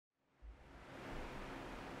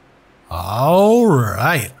All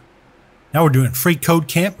right. Now we're doing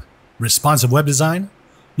FreeCodeCamp, responsive web design,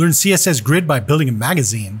 learn CSS Grid by building a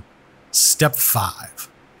magazine, step 5.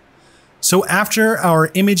 So after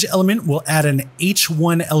our image element, we'll add an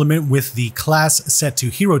H1 element with the class set to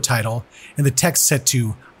hero-title and the text set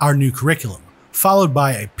to our new curriculum, followed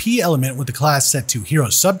by a P element with the class set to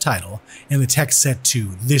hero-subtitle and the text set to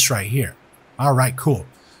this right here. All right, cool.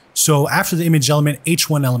 So after the image element,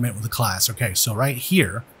 H1 element with the class. Okay, so right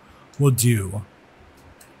here, we'll do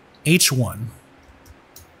H1.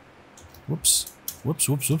 Whoops.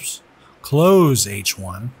 Close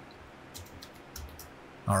H1.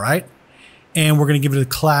 All right. And we're going to give it a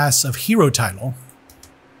class of hero-title.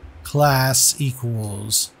 Class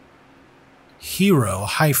equals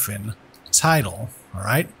hero-title. All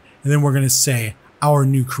right. And then we're going to say our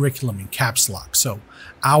new curriculum in caps lock. So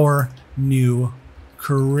our new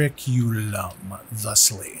curriculum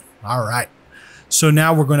thusly. All right. So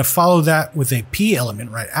now we're going to follow that with a P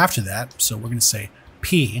element right after that. So we're going to say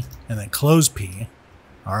P and then close P.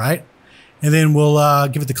 All right. And then we'll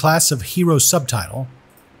give it the class of hero-subtitle.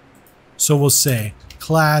 So we'll say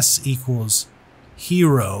class equals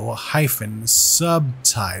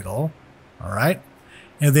hero-subtitle. All right.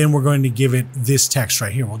 And then we're going to give it this text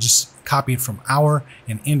right here. We'll just copy it from our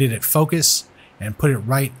and end it at focus and put it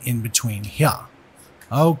right in between here.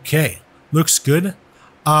 Okay. Looks good.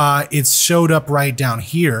 It's showed up right down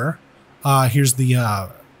here. Here's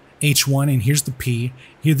the H1 and here's the P.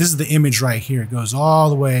 Here, this is the image right here. It goes all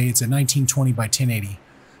the way. It's a 1920 by 1080.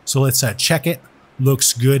 So let's check it.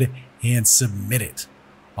 Looks good and submit it.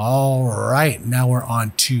 All right. Now we're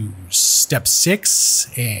on to step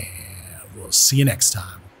 6 and we'll see you next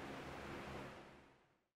time.